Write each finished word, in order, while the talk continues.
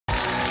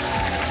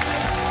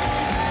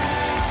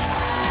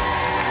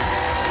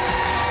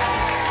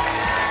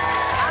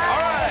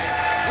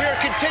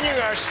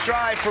Continuing our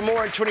Strive for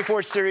More in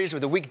 24 series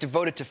with a week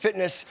devoted to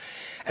fitness.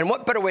 And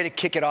what better way to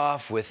kick it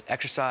off with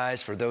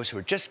exercise for those who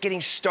are just getting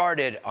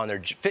started on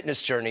their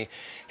fitness journey.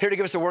 Here to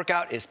give us a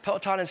workout is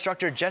Peloton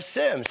instructor Jess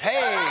Sims.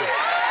 Hey! Yes.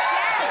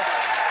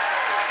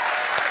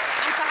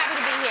 I'm so happy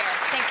to be here.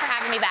 Thanks for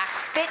having me back.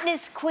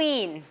 Fitness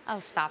queen. Oh,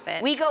 stop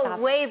it. We go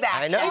way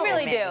back. I know. We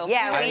really do.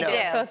 Yeah, we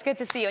do. So it's good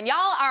to see you. And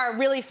y'all are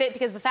really fit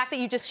because the fact that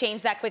you just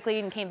changed that quickly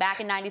and came back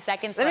in 90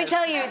 seconds. Let me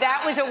tell you,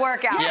 that was a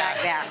workout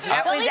back there.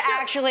 That was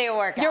actually a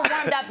workout. You're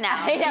warmed up now.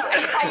 I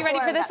know. Are you ready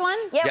for this one?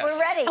 Yeah, yes. we're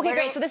ready. Okay,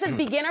 great. So this is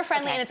beginner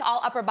friendly and it's all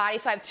upper body.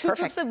 So I have two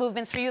groups of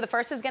movements for you. The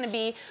first is going to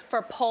be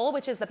for pull,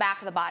 which is the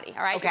back of the body.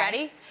 All right, you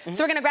ready? So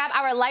we're going to grab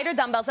our lighter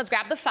dumbbells. Let's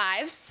grab the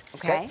 5s.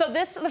 Okay. So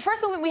the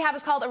first movement we have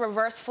is called a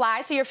reverse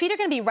fly. So your feet are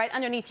going to be right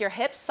underneath your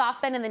hips,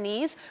 soft bend in the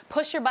knees.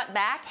 Push your butt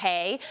back,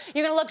 hey.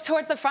 You're gonna look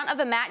towards the front of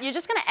the mat. You're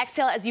just gonna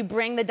exhale as you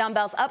bring the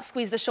dumbbells up,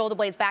 squeeze the shoulder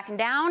blades back and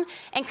down,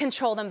 and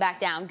control them back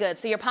down. Good,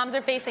 so your palms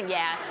are facing,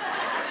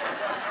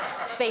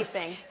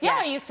 spacing. Y'all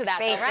are used to that,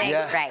 though, right?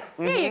 Yeah. Right.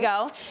 There you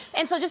go.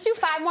 And so just do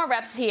 5 more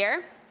reps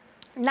here.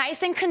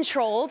 Nice and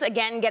controlled,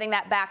 again, getting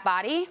that back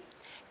body.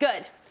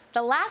 Good.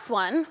 The last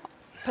one,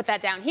 put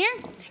that down here.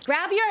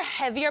 Grab your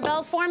heavier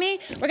bells for me.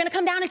 We're gonna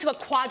come down into a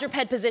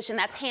quadruped position.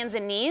 That's hands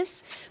and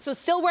knees. So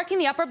still working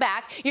the upper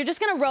back. You're just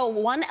gonna roll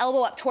one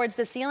elbow up towards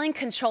the ceiling,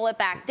 control it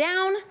back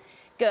down.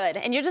 Good,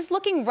 and you're just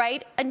looking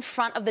right in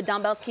front of the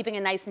dumbbells, keeping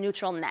a nice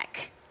neutral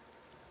neck.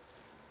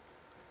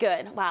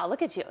 Good, wow,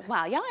 look at you.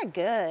 Wow, y'all are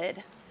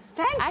good.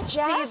 Thanks,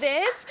 Jess. I see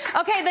this.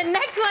 Okay, the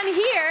next one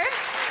here,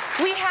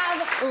 we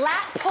have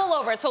lat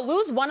pullover. So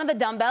lose one of the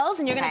dumbbells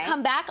and you're gonna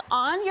come back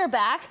on your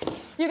back.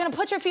 You're gonna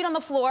put your feet on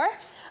the floor.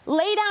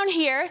 Lay down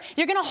here.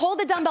 You're gonna hold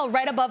the dumbbell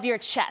right above your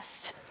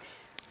chest.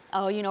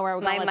 Oh, you know where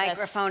we're going with this. My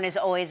microphone is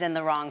always in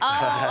the wrong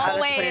spot. I'll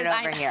just put it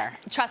over here.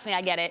 Trust me,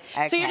 I get it.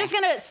 Okay. So you're just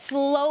gonna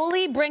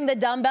slowly bring the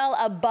dumbbell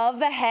above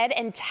the head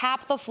and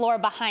tap the floor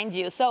behind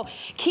you. So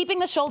keeping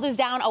the shoulders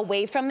down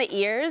away from the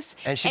ears.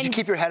 And should you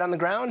keep your head on the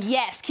ground?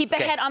 Yes, keep the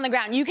head on the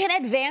ground. You can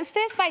advance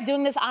this by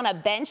doing this on a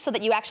bench so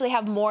that you actually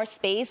have more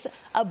space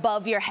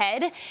above your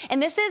head.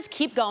 And this is,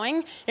 keep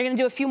going. You're gonna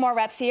do a few more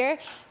reps here.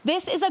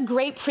 This is a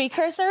great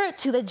precursor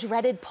to the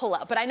dreaded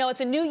pull-up. But I know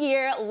it's a new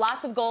year,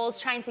 lots of goals,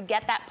 trying to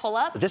get that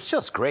pull-up. This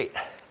feels great.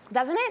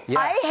 Doesn't it? Yeah.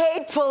 I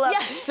hate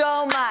pull-ups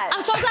so much.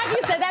 I'm so glad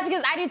you said that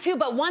because I do too,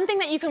 but one thing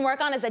that you can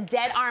work on is a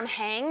dead arm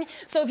hang.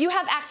 So if you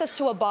have access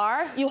to a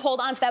bar, you hold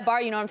onto that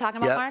bar, you know what I'm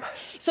talking about, Mark?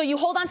 So you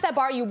hold onto that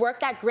bar, you work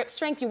that grip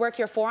strength, you work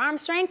your forearm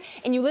strength,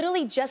 and you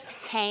literally just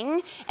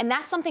hang, and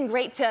that's something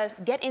great to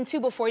get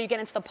into before you get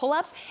into the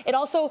pull-ups. It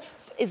also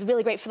is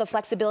really great for the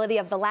flexibility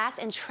of the lats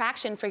and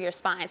traction for your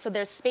spine. So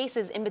there's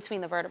spaces in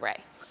between the vertebrae.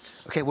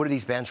 Okay, what are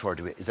these bands for?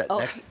 Is that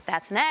next?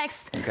 That's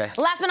next. Okay.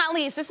 Last but not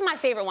least, this is my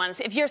favorite one.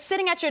 If you're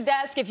sitting at your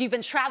desk, if you've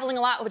been traveling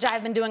a lot, which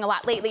I've been doing a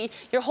lot lately,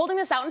 you're holding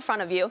this out in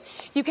front of you.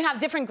 You can have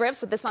different grips,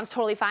 but this one's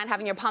totally fine,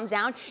 having your palms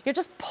down. You're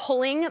just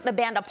pulling the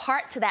band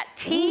apart to that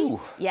T. Ooh.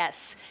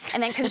 Yes,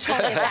 and then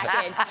controlling it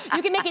back in.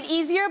 You can make it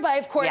easier by,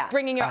 of course,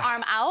 bringing your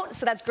arm out,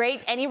 so that's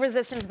great. Any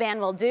resistance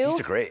band will do. These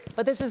are great.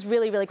 But this is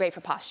really, really great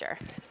for posture.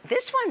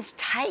 This one's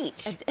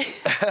tight.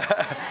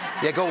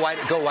 Yeah, go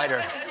wider. Go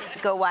wider.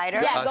 Go wider?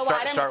 Yeah, go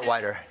wider. Start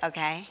wider.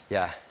 Okay.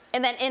 Yeah.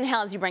 And then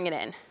inhale as you bring it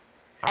in.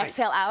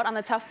 Exhale out on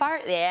the tough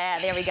part. Yeah,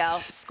 there we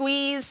go.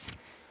 Squeeze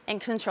and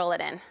control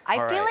it in. I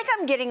feel like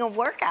I'm getting a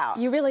workout.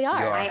 You really are.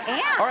 I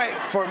am. All right,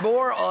 for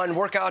more on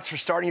workouts for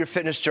starting your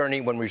fitness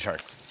journey when we return.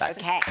 Back.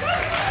 Okay. We're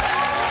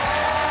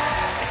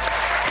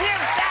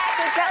back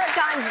with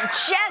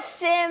Peloton's Jess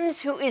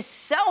Sims, who is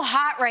so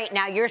hot right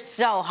now. You're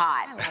so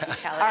hot. I love you,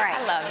 Kelly. All right.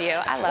 I love you.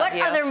 I love you.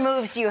 What other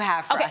moves do you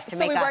have for us to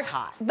make us work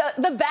hot?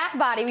 The back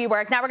body we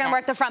work. Now we're gonna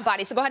work the front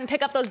body. So go ahead and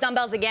pick up those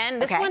dumbbells again.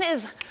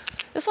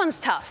 This one's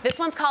tough. This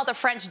one's called the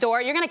French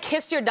door. You're gonna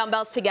kiss your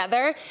dumbbells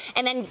together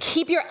and then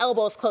keep your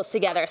elbows close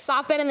together.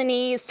 Soft bend in the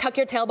knees, tuck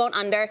your tailbone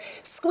under.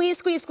 Squeeze,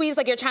 squeeze, squeeze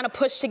like you're trying to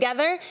push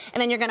together.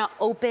 And then you're gonna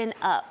open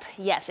up,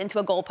 yes, into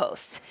a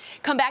goalpost.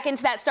 Come back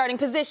into that starting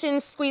position,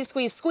 squeeze,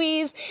 squeeze,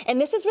 squeeze. And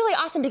this is really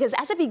awesome because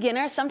as a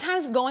beginner,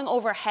 sometimes going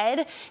overhead,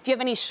 if you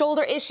have any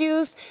shoulder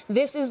issues,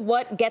 this is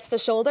what gets the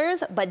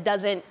shoulders, but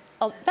doesn't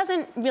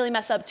really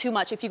mess up too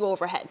much if you go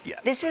overhead. Yeah.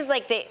 This is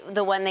like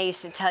the one they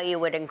used to tell you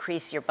would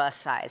increase your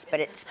bust size,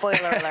 but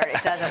spoiler alert,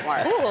 it doesn't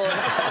work. Ooh,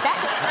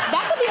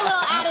 that could be a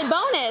little added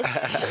bonus.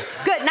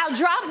 Good, now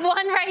drop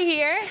one right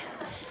here.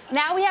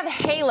 Now we have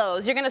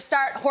halos. You're gonna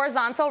start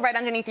horizontal right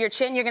underneath your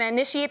chin. You're gonna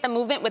initiate the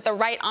movement with the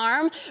right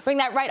arm. Bring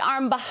that right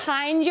arm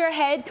behind your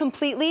head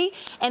completely,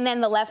 and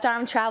then the left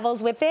arm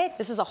travels with it.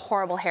 This is a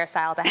horrible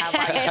hairstyle to have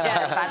on your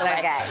desk, by the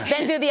way.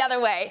 Then do the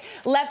other way.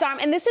 Left arm,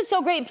 and this is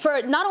so great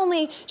for not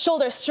only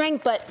shoulder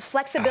strength, but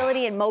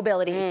flexibility and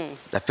mobility.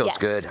 That feels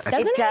good.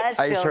 It does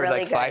I just feel heard really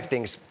like good. 5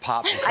 things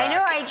pop and crack. I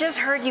know, I just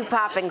heard you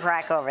pop and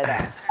crack over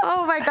there.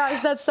 Oh my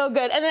gosh, that's so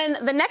good. And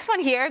then the next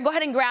one here, go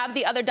ahead and grab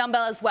the other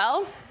dumbbell as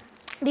well.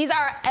 These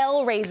are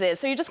L raises,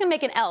 so you're just gonna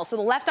make an L. So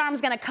the left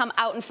arm's gonna come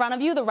out in front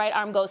of you, the right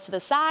arm goes to the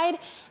side,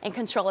 and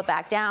control it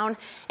back down,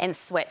 and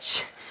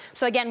switch.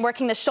 So again,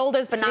 working the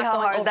shoulders, but not going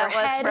overhead. See how hard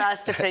that was for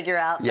us to figure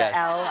out the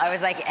L? I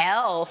was like,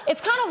 L?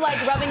 It's kind of like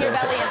rubbing your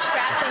belly and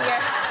scratching your...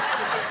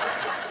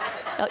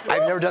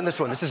 I've never done this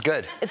one. This is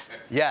good.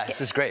 Yeah,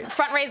 this is great.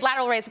 Front raise,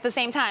 lateral raise at the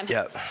same time.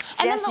 Yep.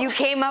 Yes, you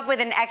came up with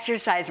an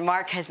exercise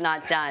Mark has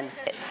not done.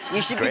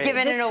 You should be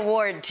given an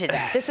award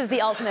today. This is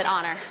the ultimate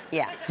honor.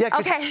 Yeah.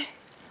 Okay.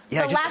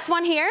 The last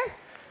one here.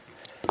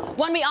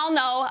 One we all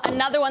know,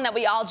 another one that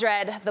we all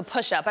dread, the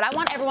push-up. But I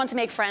want everyone to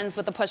make friends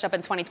with the push-up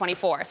in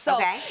 2024. So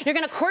you're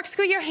gonna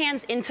corkscrew your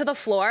hands into the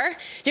floor.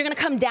 You're gonna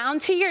come down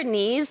to your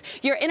knees.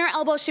 Your inner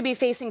elbow should be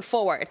facing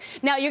forward.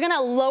 Now you're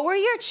gonna lower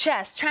your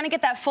chest, trying to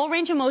get that full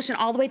range of motion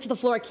all the way to the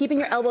floor, keeping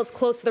your elbows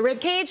close to the rib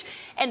cage,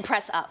 and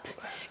press up.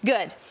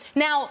 Good.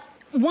 Now,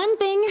 one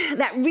thing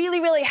that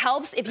really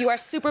helps if you are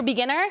super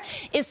beginner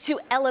is to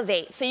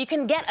elevate. So you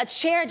can get a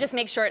chair, just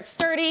make sure it's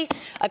sturdy,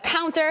 a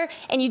counter,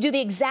 and you do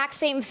the exact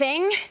same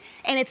thing,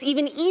 and it's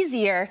even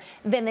easier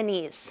than the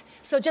knees.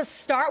 So just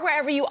start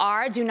wherever you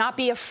are. Do not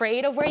be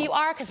afraid of where you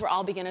are, because we're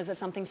all beginners at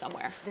something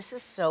somewhere. This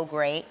is so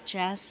great,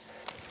 Jess.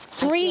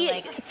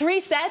 Three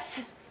sets,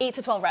 8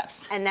 to 12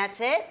 reps. And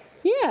that's it?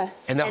 Yeah.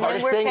 And the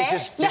hardest thing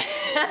is just... So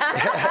you're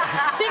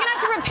gonna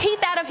have to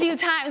repeat that a few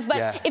times,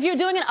 but if you're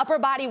doing an upper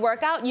body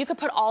workout, you could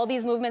put all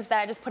these movements that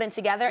I just put in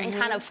together and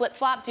kind of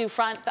flip-flop, do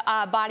front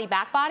body,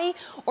 back body.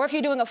 Or if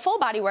you're doing a full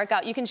body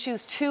workout, you can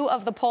choose 2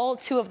 of the pull,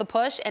 2 of the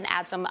push, and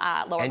add some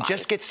lower body. And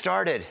just get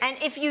started. And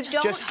if you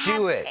don't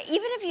do it.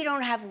 Even if you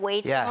don't have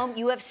weights at home,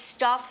 you have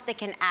stuff that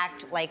can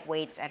act like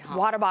weights at home.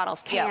 Water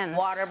bottles, cans. Yeah,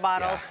 water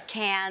bottles,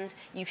 cans.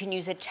 You can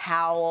use a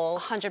towel.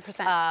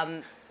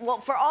 100%. Well,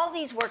 for all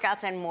these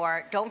workouts and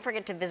more, don't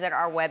forget to visit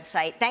our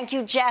website. Thank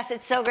you, Jess.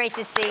 It's so great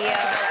to see you. Coming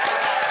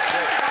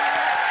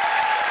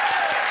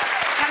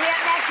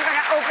up next, we're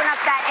going to open up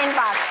that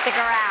inbox. Stick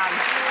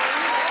around.